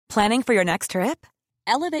Planning for your next trip?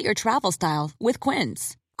 Elevate your travel style with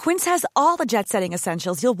Quince. Quince has all the jet-setting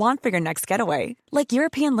essentials you'll want for your next getaway, like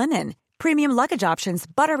European linen, premium luggage options,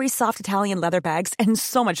 buttery soft Italian leather bags, and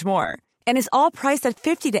so much more. And is all priced at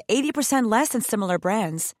 50 to 80% less than similar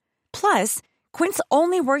brands. Plus, Quince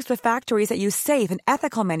only works with factories that use safe and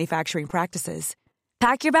ethical manufacturing practices.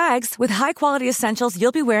 Pack your bags with high-quality essentials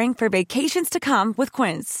you'll be wearing for vacations to come with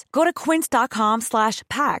Quince. Go to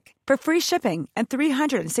quince.com/pack for free shipping and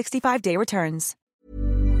 365-day returns.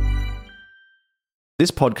 This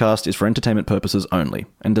podcast is for entertainment purposes only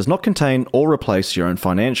and does not contain or replace your own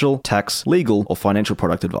financial, tax, legal, or financial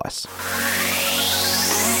product advice.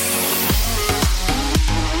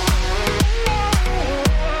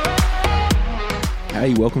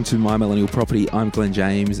 Hey, welcome to My Millennial Property. I'm Glenn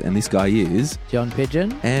James, and this guy is John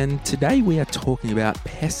Pigeon. And today we are talking about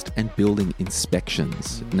pest and building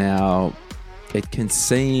inspections. Now, it can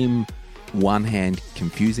seem, one hand,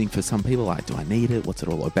 confusing for some people, like, do I need it? What's it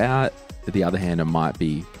all about? But the other hand, it might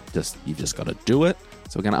be just, you've just got to do it.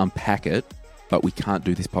 So we're going to unpack it, but we can't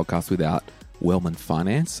do this podcast without Wellman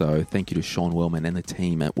Finance. So thank you to Sean Wellman and the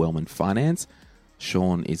team at Wellman Finance.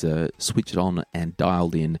 Sean is a switched on and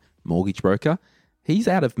dialed in mortgage broker. He's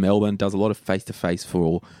out of Melbourne, does a lot of face-to-face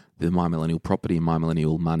for the My Millennial Property and My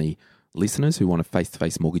Millennial Money listeners who want a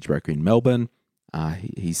face-to-face mortgage broker in Melbourne.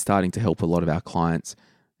 He's starting to help a lot of our clients,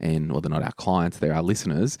 they're not our clients, they're our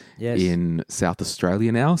listeners, in South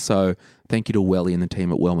Australia now. So thank you to Welly and the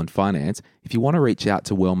team at Wellman Finance. If you want to reach out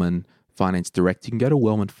to Wellman Finance Direct, you can go to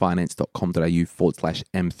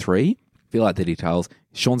wellmanfinance.com.au/M3. Fill out the details.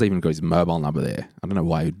 Sean's even got his mobile number there. I don't know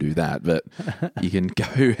why you'd do that, but you can go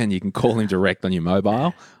and you can call him direct on your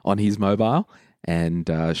mobile, on his mobile, and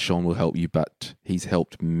Sean will help you. But he's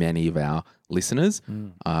helped many of our listeners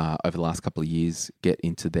over the last couple of years get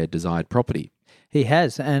into their desired property. He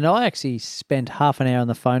has, and I actually spent half an hour on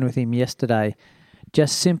the phone with him yesterday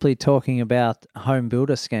just simply talking about home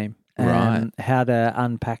builder scheme. And how to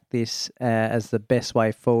unpack this as the best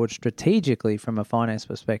way forward strategically from a finance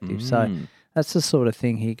perspective. So that's the sort of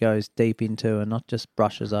thing he goes deep into and not just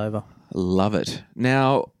brushes over. Love it.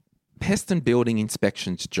 Now, pest and building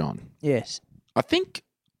inspections, John. Yes. I think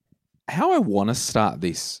how I want to start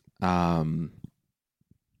this,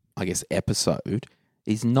 episode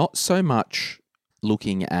is not so much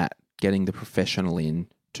looking at getting the professional in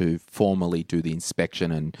to formally do the inspection,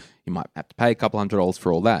 and you might have to pay a couple $100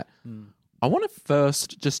 for all that. I want to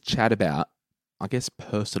first just chat about,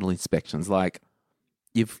 personal inspections. Like,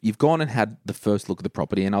 you've gone and had the first look at the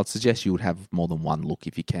property, and I'd suggest you would have more than one look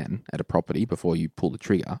if you can at a property before you pull the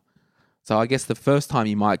trigger. So I guess the first time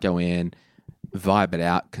you might go in, vibe it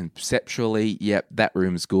out conceptually. Yep, that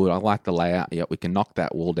room's good. I like the layout. Yep, we can knock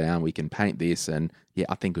that wall down. We can paint this, and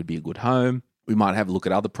I think it would be a good home. We might have a look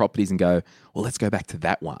at other properties and go, well, let's go back to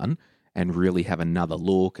that one and really have another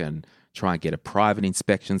look and try and get a private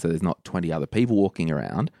inspection so there's not 20 other people walking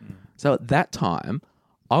around. So at that time,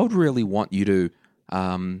 I would really want you to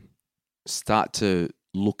start to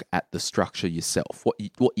look at the structure yourself,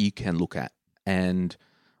 what you can look at. And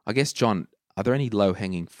I guess, John, are there any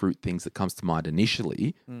low-hanging fruit things that comes to mind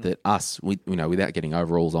initially that without getting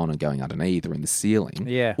overalls on and going underneath or in the ceiling,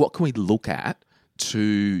 what can we look at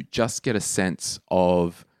to just get a sense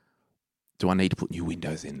of, do I need to put new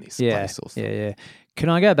windows in this place? Yeah. Can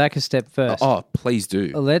I go back a step first? Oh, please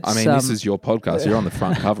do. This is your podcast. You're on the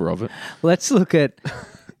front cover of it. Let's look at,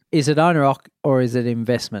 is it owner-occ or is it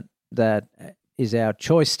investment that is our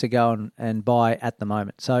choice to go and buy at the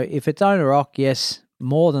moment? So if it's owner-occ, yes,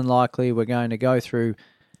 more than likely we're going to go through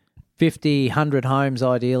 50, 100 homes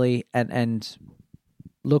ideally and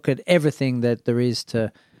look at everything that there is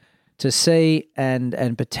to see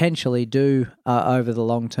and potentially do over the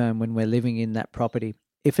long term when we're living in that property.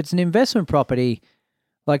 If it's an investment property,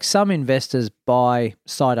 like some investors buy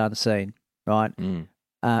sight unseen, right?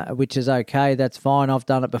 Which is okay. That's fine. I've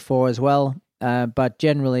done it before as well. But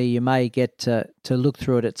generally, you may get to look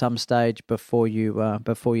through it at some stage before you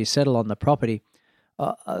settle on the property.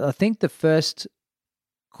 I think the first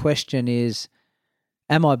question is,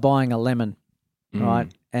 am I buying a lemon,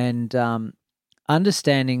 right? And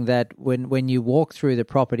understanding that when you walk through the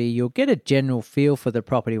property, you'll get a general feel for the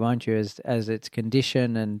property, won't you, as its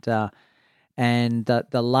condition and the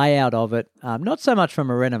layout of it, not so much from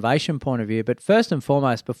a renovation point of view, but first and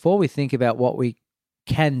foremost, before we think about what we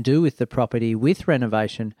can do with the property with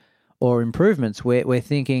renovation or improvements, we're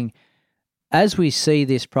thinking, as we see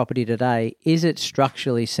this property today, is it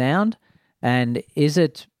structurally sound and is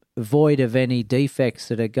it void of any defects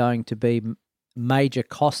that are going to be major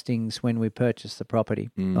costings when we purchase the property,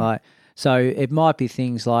 right? So it might be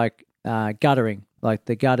things like guttering, Like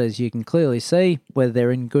the gutters, you can clearly see whether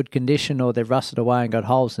they're in good condition or they've rusted away and got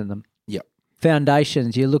holes in them. Yep.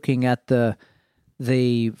 Foundations, you're looking at the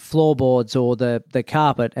floorboards or the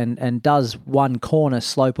carpet and does one corner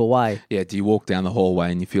slope away? Yeah, do you walk down the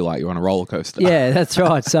hallway and you feel like you're on a roller coaster? Yeah, that's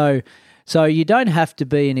right. So you don't have to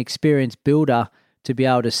be an experienced builder to be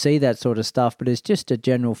able to see that sort of stuff, but it's just a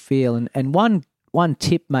general feel. And one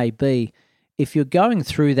tip may be, if you're going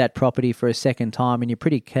through that property for a second time and you're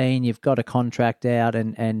pretty keen, you've got a contract out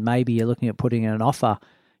and maybe you're looking at putting in an offer,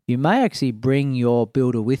 you may actually bring your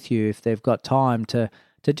builder with you if they've got time to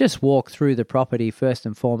just walk through the property first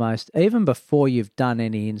and foremost, even before you've done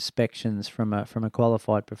any inspections from a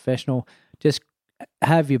qualified professional. Just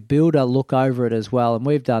have your builder look over it as well. And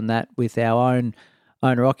we've done that with our own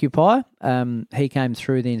owner-occupier. He came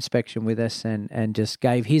through the inspection with us and just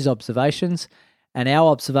gave his observations, and our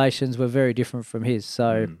observations were very different from his.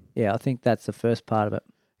 So, yeah, I think that's the first part of it.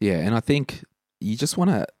 Yeah, and I think you just want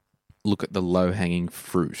to look at the low-hanging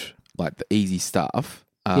fruit, like the easy stuff.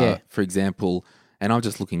 For example, and I'm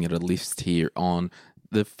just looking at a list here on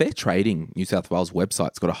the Fair Trading New South Wales website.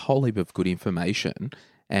 It's got a whole heap of good information,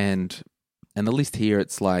 and the list here,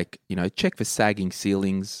 it's like, check for sagging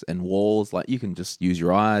ceilings and walls. Like, you can just use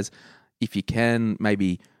your eyes. If you can,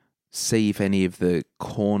 maybe see if any of the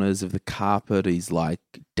corners of the carpet is like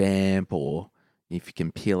damp, or if you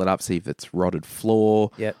can peel it up, see if it's rotted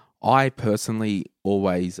floor. Yep. I personally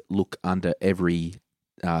always look under every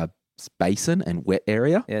basin and wet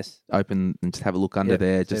area. Yes. Open and just have a look under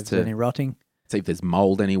there, just to any rotting. See if there's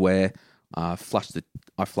mold anywhere. I flush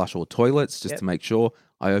all toilets just to make sure.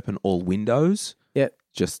 I open all windows. Yep.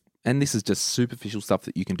 And this is just superficial stuff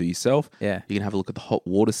that you can do yourself. Yeah. You can have a look at the hot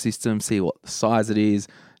water system, see what the size it is.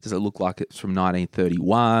 Does it look like it's from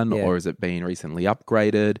 1931 or has it been recently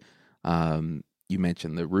upgraded? You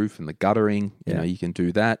mentioned the roof and the guttering. You can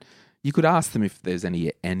do that. You could ask them if there's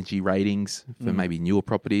any energy ratings for maybe newer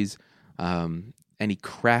properties, any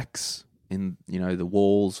cracks in the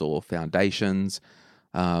walls or foundations,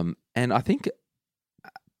 and I think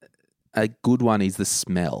a good one is the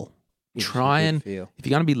smell. Try and if you're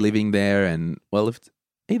going to be living there, and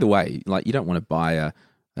either way, like, you don't want to buy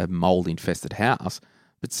a mold infested house,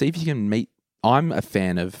 but see if you can meet. I'm a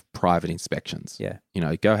fan of private inspections. Yeah,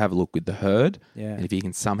 go have a look with the herd. Yeah, and if you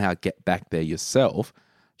can somehow get back there yourself,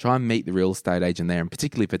 try and meet the real estate agent there, and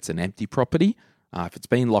particularly if it's an empty property, if it's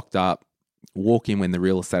been locked up, walk in when the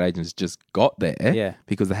real estate agent's just got there,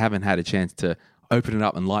 because they haven't had a chance to open it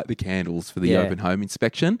up and light the candles for the open home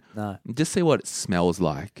inspection. No. And just see what it smells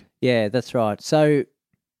like. Yeah, that's right. So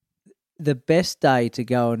the best day to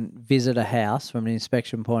go and visit a house from an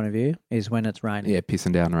inspection point of view is when it's raining. Yeah,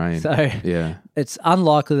 pissing down rain. So it's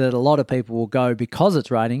unlikely that a lot of people will go because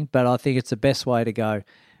it's raining, but I think it's the best way to go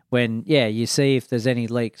when, you see if there's any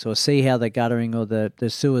leaks or see how the guttering or the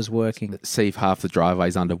sewer's working. See if half the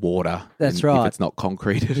driveway's underwater. That's right. If it's not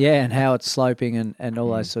concreted. Yeah, and how it's sloping and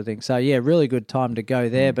all those sort of things. So, really good time to go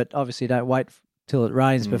there, but obviously don't wait till it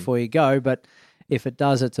rains before you go. But if it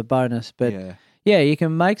does, it's a bonus. But, you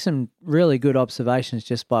can make some really good observations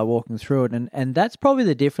just by walking through it. And that's probably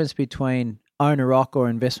the difference between owner-occ or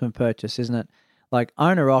investment purchase, isn't it? Like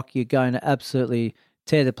owner-occ, you're going to absolutely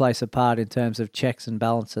tear the place apart in terms of checks and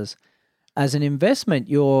balances. As an investment,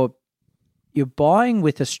 you're buying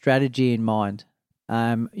with a strategy in mind.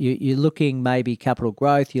 You're looking maybe capital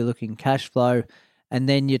growth, you're looking cash flow, and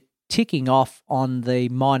then you're ticking off on the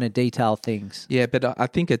minor detail things. Yeah, but I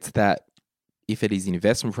think it's that if it is an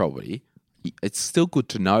investment property, it's still good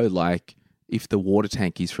to know, like, if the water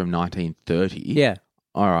tank is from 1930. Yeah.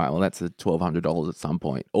 All right, well, that's $1,200 at some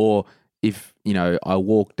point. Or if, I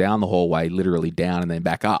walk down the hallway, literally down and then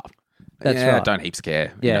back up. That's right. Don't heaps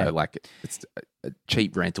care. Yeah. Like, it's a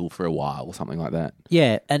cheap rental for a while or something like that.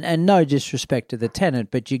 Yeah, and no disrespect to the tenant,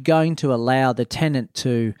 but you're going to allow the tenant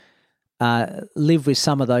to live with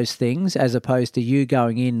some of those things as opposed to you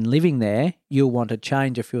going in and living there. You'll want to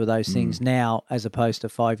change a few of those things now as opposed to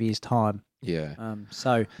 5 years' time. Yeah.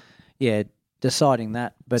 Deciding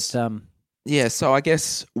that. But so I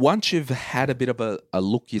guess once you've had a bit of a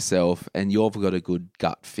look yourself and you've got a good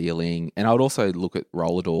gut feeling, and I would also look at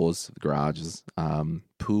roller doors, garages,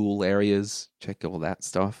 pool areas, check all that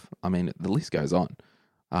stuff. I mean, the list goes on.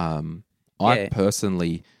 I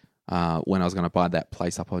personally, when I was going to buy that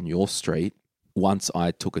place up on your street, once I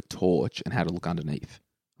took a torch and had a look underneath.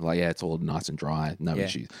 Like, it's all nice and dry, no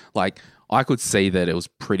issues. Like, I could see that it was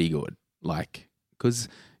pretty good. Like, because,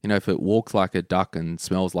 if it walks like a duck and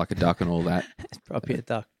smells like a duck and all that. It's probably a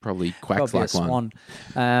duck. Probably quacks like a one.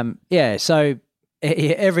 Swan. So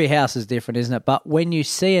every house is different, isn't it? But when you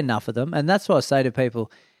see enough of them, and that's what I say to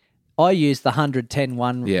people, I use the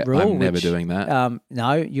 110-1 Yeah, rule. I'm never which, doing that.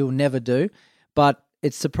 No, you'll never do. But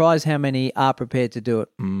it's surprised how many are prepared to do it.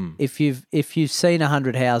 If you've seen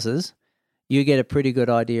 100 houses, you get a pretty good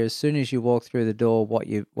idea as soon as you walk through the door what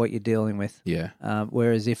you're dealing with. Yeah.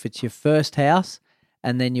 Whereas if it's your first house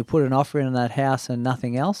and then you put an offer in on that house and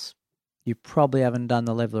nothing else, you probably haven't done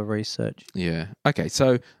the level of research. Yeah. Okay,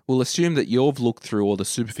 so we'll assume that you've looked through all the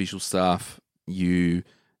superficial stuff. You've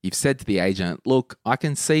said to the agent, look, I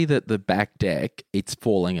can see that the back deck, it's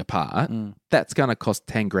falling apart. That's going to cost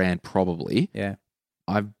 10 grand probably. Yeah.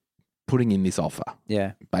 I'm putting in this offer.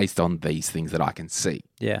 Yeah. Based on these things that I can see.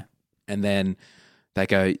 Yeah. And then they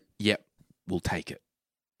go, yep, we'll take it.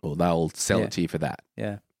 Or they'll sell it to you for that.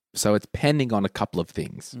 Yeah. So it's pending on a couple of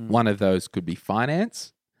things. One of those could be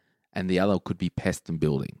finance and the other could be pest and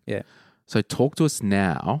building. Yeah. So talk to us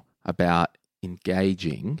now about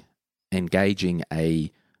engaging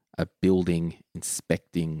a building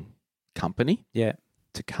inspecting company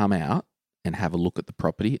to come out and have a look at the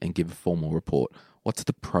property and give a formal report. What's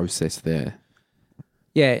the process there?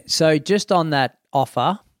 Yeah. So just on that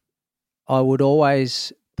offer, I would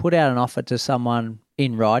always put out an offer to someone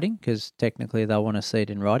in writing because technically they'll want to see it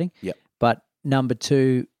in writing. Yep. But number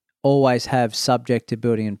 2, always have subject to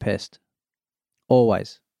building and pest.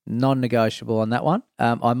 Always. Non-negotiable on that one.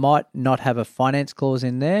 I might not have a finance clause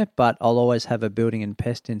in there, but I'll always have a building and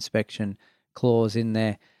pest inspection clause in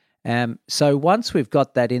there. So once we've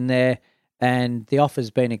got that in there and the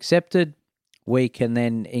offer's been accepted, we can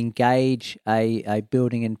then engage a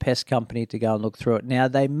building and pest company to go and look through it. Now,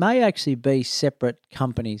 they may actually be separate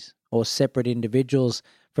companies or separate individuals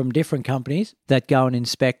from different companies that go and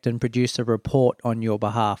inspect and produce a report on your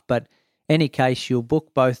behalf. But any case, you'll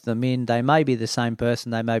book both of them in. They may be the same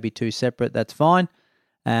person. They may be two separate. That's fine.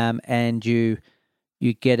 And you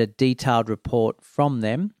get a detailed report from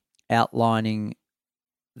them outlining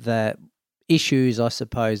the issues, I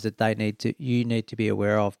suppose, that you need to be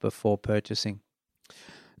aware of before purchasing.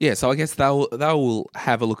 Yeah, so I guess they'll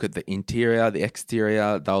have a look at the interior, the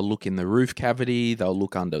exterior. They'll look in the roof cavity. They'll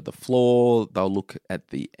look under the floor. They'll look at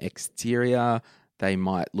the exterior. They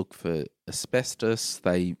might look for asbestos.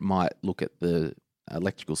 They might look at the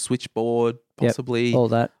electrical switchboard, possibly. Yep, all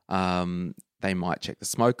that. They might check the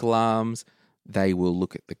smoke alarms. They will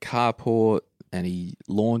look at the carport, any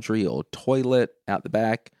laundry or toilet out the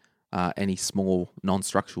back, any small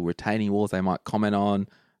non-structural retaining walls they might comment on,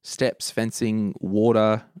 steps, fencing,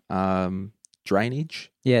 water,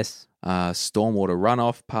 drainage. Yes. Stormwater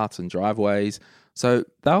runoff, paths and driveways. So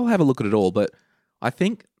they'll have a look at it all, but I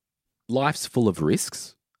think life's full of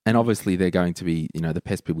risks, and obviously they're going to be, the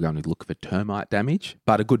pest people are going to look for termite damage,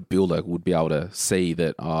 but a good builder would be able to see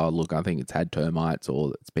that, oh, look, I think it's had termites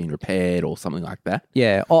or it's been repaired or something like that.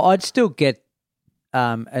 Yeah, or I'd still get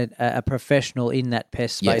a professional in that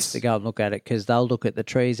pest space to go and look at it, because they'll look at the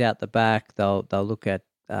trees out the back, they'll look at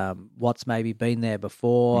what's maybe been there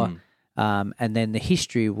before, and then the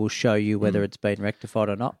history will show you whether it's been rectified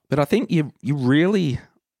or not. But I think you really,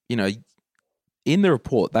 in the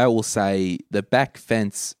report, they will say the back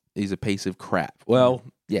fence is a piece of crap. Well,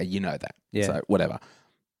 yeah, you know that. Yeah. So whatever.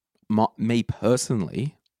 Me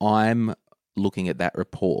personally, I'm looking at that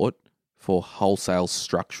report for wholesale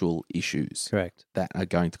structural issues. Correct. That are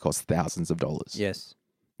going to cost thousands of dollars. Yes.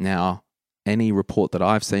 Now, any report that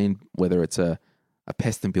I've seen, whether it's a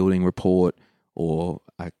pest and building report or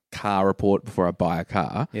a car report before I buy a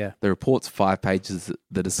car, the report's 5 pages,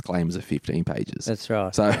 the disclaimers are 15 pages. That's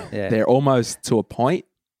right. So they're almost to a point,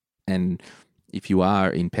 and if you are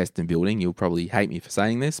in pest and building, you'll probably hate me for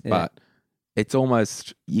saying this, but it's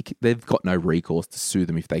almost, they've got no recourse to sue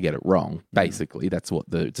them if they get it wrong. Basically, that's what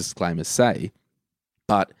the disclaimers say.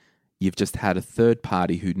 But you've just had a third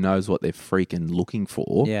party who knows what they're freaking looking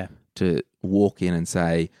for to walk in and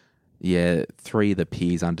say, 3 of the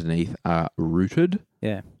piers underneath are rooted.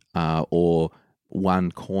 Yeah. Or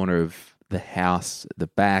one corner of the house at the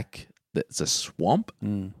back that's a swamp.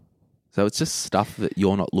 So it's just stuff that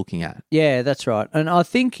you're not looking at. Yeah, that's right. And I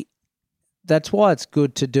think that's why it's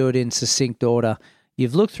good to do it in succinct order.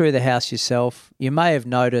 You've looked through the house yourself. You may have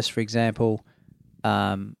noticed, for example,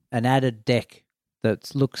 an added deck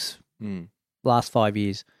that looks last 5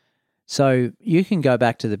 years. So you can go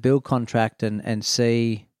back to the build contract and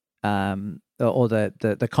see, or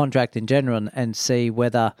the contract in general, and see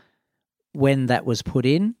when that was put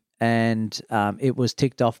in and it was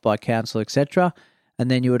ticked off by council, etc. And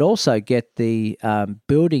then you would also get the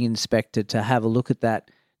building inspector to have a look at that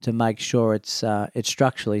to make sure it's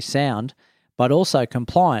structurally sound, but also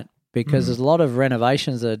compliant, because there's a lot of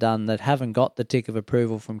renovations that are done that haven't got the tick of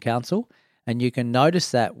approval from council, and you can notice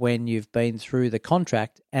that when you've been through the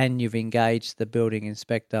contract and you've engaged the building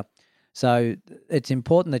inspector. So it's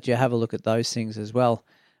important that you have a look at those things as well.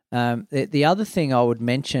 The other thing I would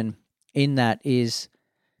mention in that is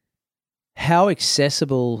how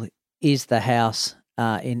accessible is the house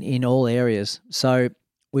in all areas. So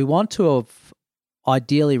we want to have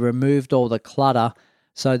ideally removed all the clutter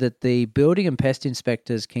so that the building and pest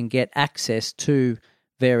inspectors can get access to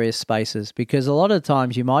various spaces, because a lot of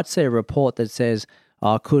times you might see a report that says,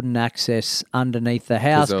 I couldn't access underneath the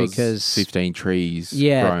house because 15 trees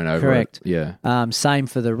grown over correct. it. Yeah. Same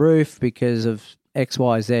for the roof because of X,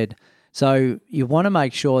 Y, Z. So you want to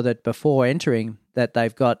make sure that before entering that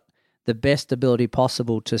they've got the best ability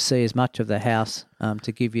possible to see as much of the house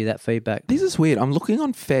to give you that feedback. This is weird. I'm looking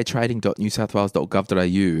on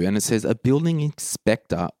fairtrading.newsouthwales.gov.au and it says a building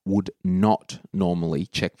inspector would not normally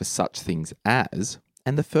check for such things as,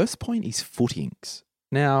 and the first point is footings.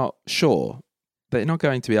 Now, sure, they're not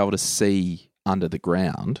going to be able to see under the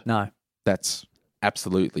ground. No. That's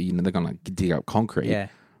absolutely, they're going to dig up concrete. Yeah.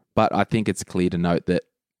 But I think it's clear to note that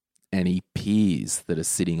any piers that are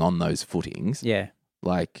sitting on those footings, and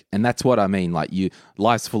that's what I mean,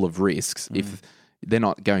 life's full of risks if they're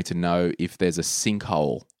not going to know if there's a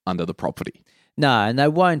sinkhole under the property. No, and they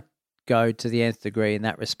won't go to the nth degree in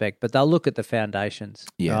that respect, but they'll look at the foundations,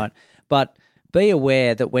 right? But be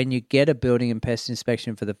aware that when you get a building and pest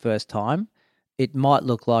inspection for the first time, it might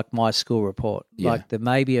look like my school report. Yeah. Like there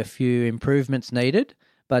may be a few improvements needed,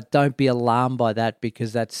 but don't be alarmed by that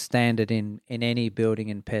because that's standard in any building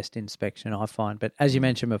and pest inspection, I find. But as you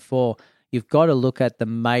mentioned before, you've got to look at the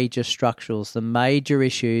major structurals, the major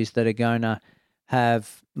issues that are going to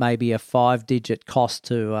have maybe a 5-digit cost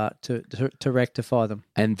to rectify them.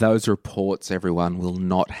 And those reports, everyone, will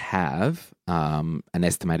not have an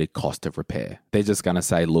estimated cost of repair. They're just going to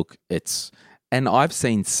say, look, it's... And I've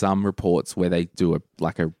seen some reports where they do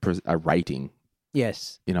a rating.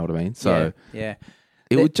 Yes. You know what I mean? So yeah.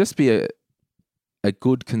 It would just be a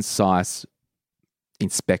good, concise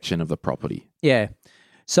inspection of the property. Yeah.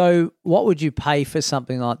 So what would you pay for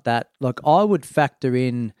something like that? Like I would factor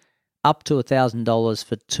in up to $1,000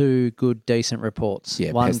 for 2 good, decent reports.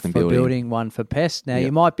 Yeah, one pest and for building, one for pest. Now,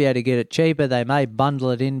 you might be able to get it cheaper. They may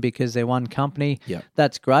bundle it in because they're one company. Yeah.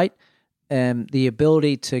 That's great. The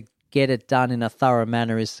ability to get it done in a thorough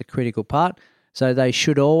manner is the critical part. So they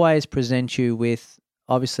should always present you with,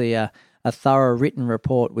 obviously, a thorough written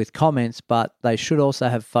report with comments, but they should also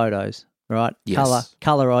have photos, right? Yes.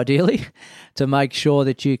 Color ideally, to make sure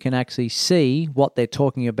that you can actually see what they're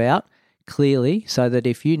talking about clearly, so that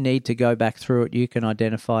if you need to go back through it, you can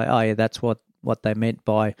identify, oh yeah, that's what they meant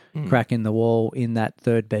by cracking the wall in that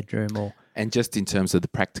third bedroom. Or And just in terms of the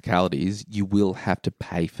practicalities, you will have to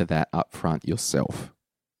pay for that up front yourself.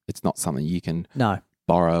 It's not something you can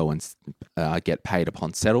borrow and get paid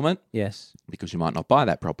upon settlement. Yes. Because you might not buy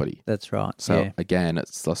that property. That's right. So again,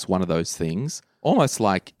 it's just one of those things. Almost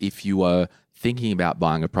like if you were thinking about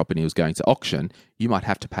buying a property and it was going to auction, you might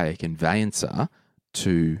have to pay a conveyancer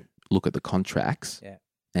to look at the contracts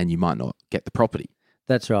and you might not get the property.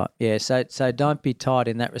 That's right. Yeah. So don't be tight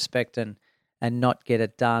in that respect and not get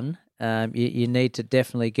it done. You need to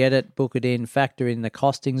definitely get it, book it in, factor in the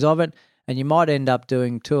costings of it, and you might end up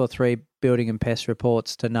doing 2 or 3 building and pest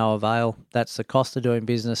reports to no avail. That's the cost of doing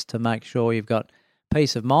business, to make sure you've got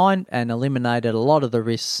peace of mind and eliminated a lot of the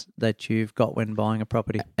risks that you've got when buying a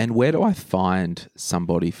property. And where do I find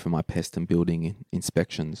somebody for my pest and building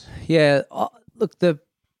inspections? Yeah, look, the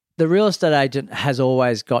real estate agent has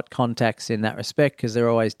always got contacts in that respect because they're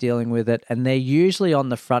always dealing with it, and they're usually on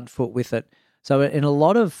the front foot with it. So in a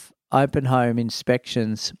lot of open home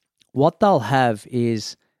inspections, what they'll have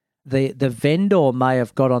is the vendor may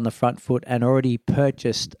have got on the front foot and already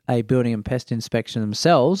purchased a building and pest inspection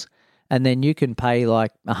themselves, and then you can pay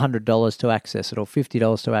like $100 to access it or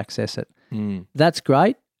 $50 to access it. That's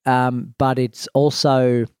great, but it's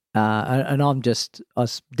also, and I'm just a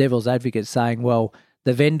devil's advocate saying, well,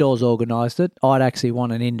 the vendors organised it. I'd actually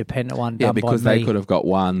want an independent one done by me. Yeah, because they could have got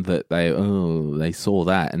one that they saw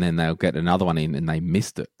that and then they'll get another one in and they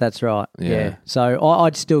missed it. That's right, yeah. So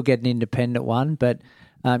I'd still get an independent one, but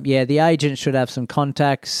the agent should have some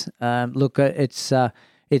contacts. Look, it's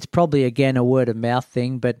probably, again, a word of mouth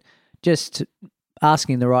thing, but just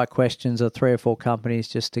asking the right questions of 3 or 4 companies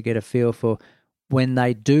just to get a feel for when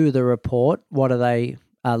they do the report, what are they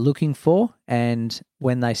looking for, and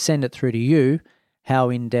when they send it through to you,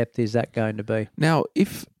 how in-depth is that going to be? Now,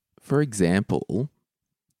 if, for example,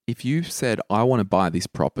 if you said, I want to buy this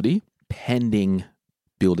property pending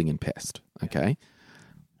building and pest, okay,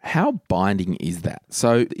 how binding is that?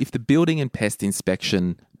 So if the building and pest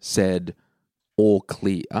inspection said all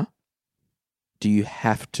clear, do you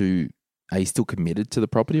have to Are you still committed to the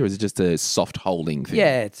property, or is it just a soft holding thing?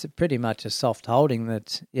 Yeah, it's pretty much a soft holding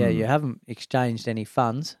that, you haven't exchanged any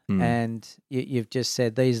funds and you've just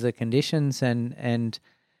said these are the conditions and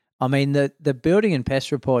I mean, the building and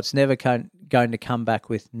pest report's never going to come back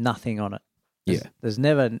with nothing on it. There's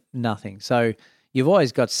never nothing. So you've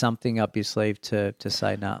always got something up your sleeve to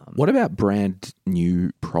say no. What about brand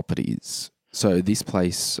new properties? So this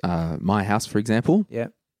place, my house, for example. Yeah.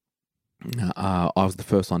 I was the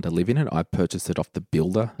first one to live in it. I purchased it off the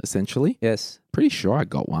builder, essentially. Yes. Pretty sure I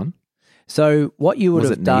got one. So what you would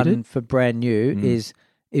Was have it done needed? for brand new is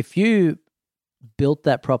if you built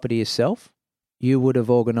that property yourself, you would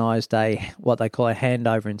have organised what they call a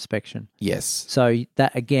handover inspection. Yes. So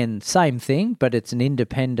that, again, same thing, but it's an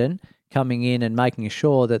independent coming in and making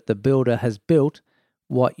sure that the builder has built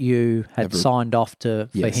what you had signed off for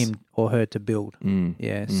him or her to build.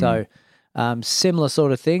 So similar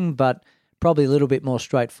sort of thing, but probably a little bit more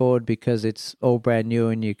straightforward because it's all brand new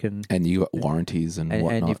and you can... And you got warranties and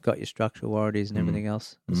whatnot. And you've got your structural warranties and everything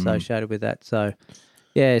else associated with that. So,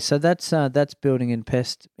 yeah, so that's building and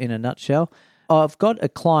pest in a nutshell. I've got a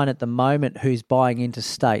client at the moment who's buying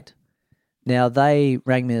interstate. Now, they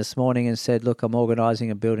rang me this morning and said, look, I'm organising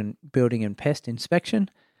a building and pest inspection,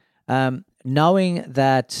 knowing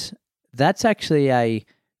that that's actually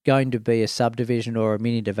going to be a subdivision or a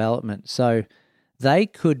mini development. So they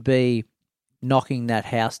could be knocking that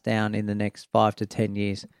house down in the next 5 to 10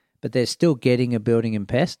 years, but they're still getting a building and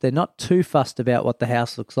pest. They're not too fussed about what the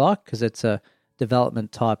house looks like because it's a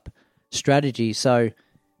development type strategy. So,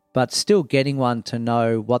 but still getting one to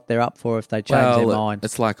know what they're up for if they change their mind.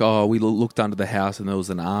 It's like, we looked under the house and there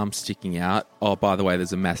was an arm sticking out. Oh, by the way,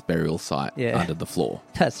 there's a mass burial site under the floor.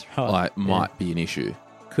 That's right. Might be an issue.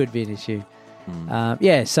 Could be an issue.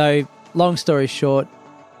 So long story short,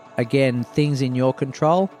 again, things in your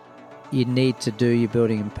control, you need to do your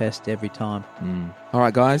building and pest every time. All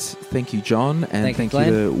right, guys. Thank you, John. And thank you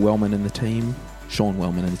to Wellman and the team, Sean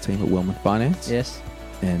Wellman and the team at Wellman Finance. Yes.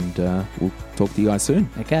 And we'll talk to you guys soon.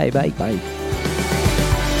 Okay, bye. Bye.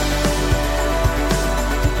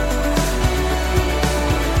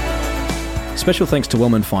 Special thanks to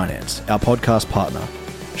Wellman Finance, our podcast partner.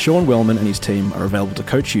 Sean Wellman and his team are available to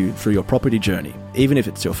coach you through your property journey, even if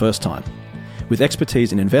it's your first time. With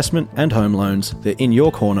expertise in investment and home loans, they're in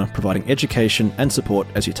your corner providing education and support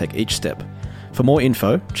as you take each step. For more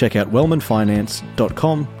info, check out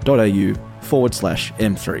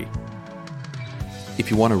wellmanfinance.com.au/M3. If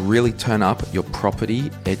you want to really turn up your property,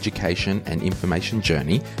 education and information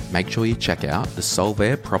journey, make sure you check out the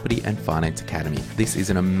Solvair Property and Finance Academy. This is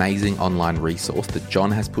an amazing online resource that John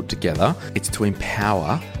has put together. It's to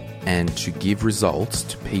empower and to give results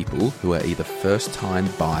to people who are either first-time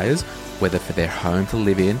buyers, whether for their home to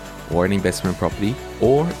live in or an investment property,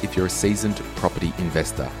 or if you're a seasoned property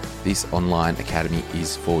investor. This online academy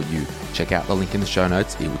is for you. Check out the link in the show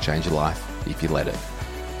notes. It will change your life if you let it.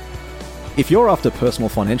 If you're after personal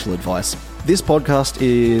financial advice, this podcast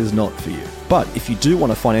is not for you. But if you do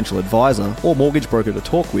want a financial advisor or mortgage broker to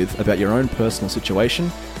talk with about your own personal situation,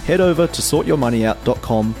 head over to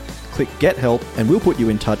sortyourmoneyout.com, click Get Help, and we'll put you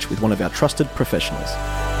in touch with one of our trusted professionals.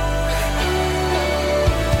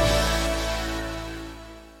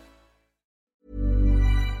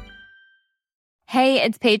 Hey,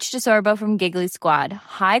 it's Paige DeSorbo from Giggly Squad.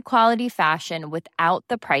 High quality fashion without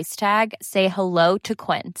the price tag. Say hello to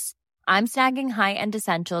Quince. I'm snagging high-end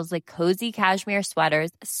essentials like cozy cashmere sweaters,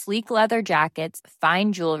 sleek leather jackets,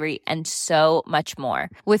 fine jewelry, and so much more.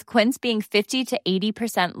 With Quince being 50 to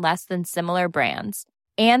 80% less than similar brands.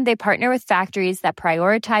 And they partner with factories that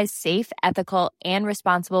prioritize safe, ethical, and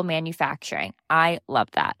responsible manufacturing. I love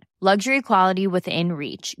that. Luxury quality within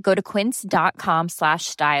reach. Go to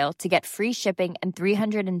quince.com/style to get free shipping and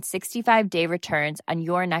 365-day returns on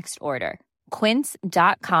your next order.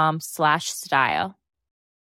 Quince.com/style.